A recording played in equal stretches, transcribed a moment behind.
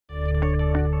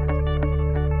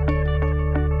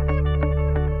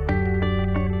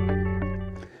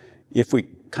If we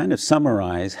kind of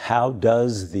summarize, how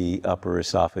does the upper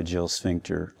esophageal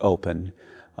sphincter open?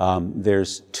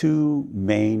 There's two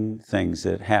main things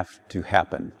that have to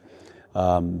happen.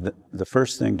 The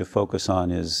first thing to focus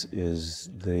on is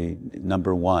the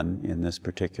number one in this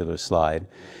particular slide,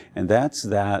 and that's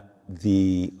that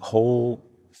the whole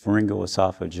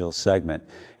pharyngoesophageal segment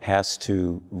has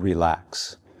to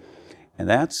relax. And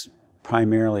that's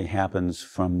primarily happens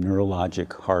from neurologic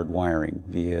hardwiring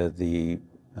via the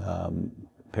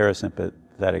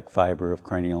parasympathetic fiber of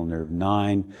cranial nerve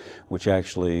 9, which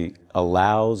actually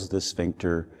allows the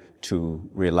sphincter to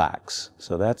relax.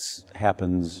 So that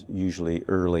happens usually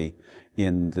early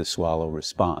in the swallow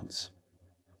response.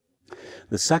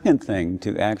 The second thing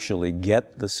to actually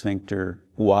get the sphincter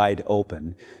wide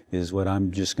open is what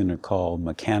I'm just going to call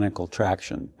mechanical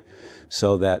traction,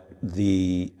 so that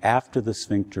after the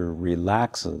sphincter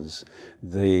relaxes,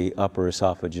 the upper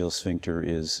esophageal sphincter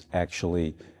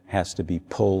has to be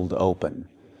pulled open.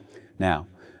 Now,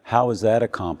 how is that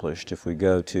accomplished? If we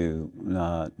go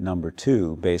to number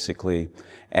 2, basically,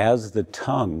 as the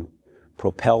tongue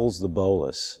propels the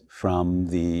bolus from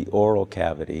the oral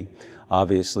cavity,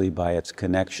 obviously by its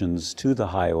connections to the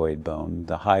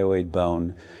hyoid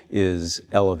bone is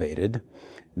elevated,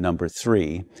 number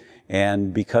 3,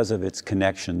 and because of its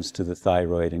connections to the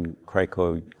thyroid and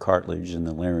cricoid cartilage in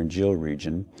the laryngeal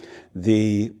region,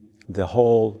 the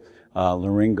whole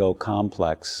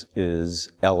laryngocomplex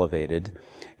is elevated,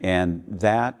 and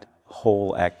that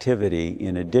whole activity,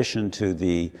 in addition to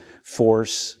the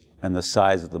force and the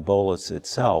size of the bolus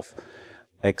itself,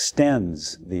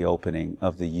 extends the opening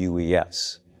of the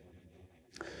UES.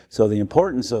 So the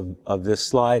importance of this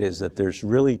slide is that there's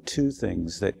really two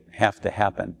things that have to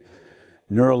happen.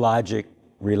 Neurologic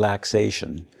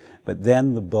relaxation, but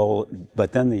then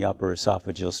the upper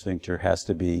esophageal sphincter has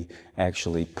to be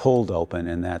actually pulled open,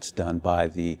 and that's done by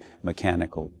the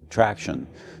mechanical traction.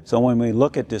 So when we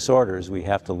look at disorders, we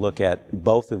have to look at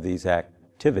both of these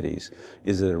activities.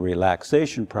 Is it a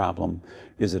relaxation problem?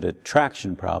 Is it a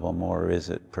traction problem? Or is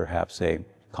it perhaps a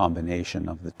combination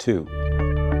of the two?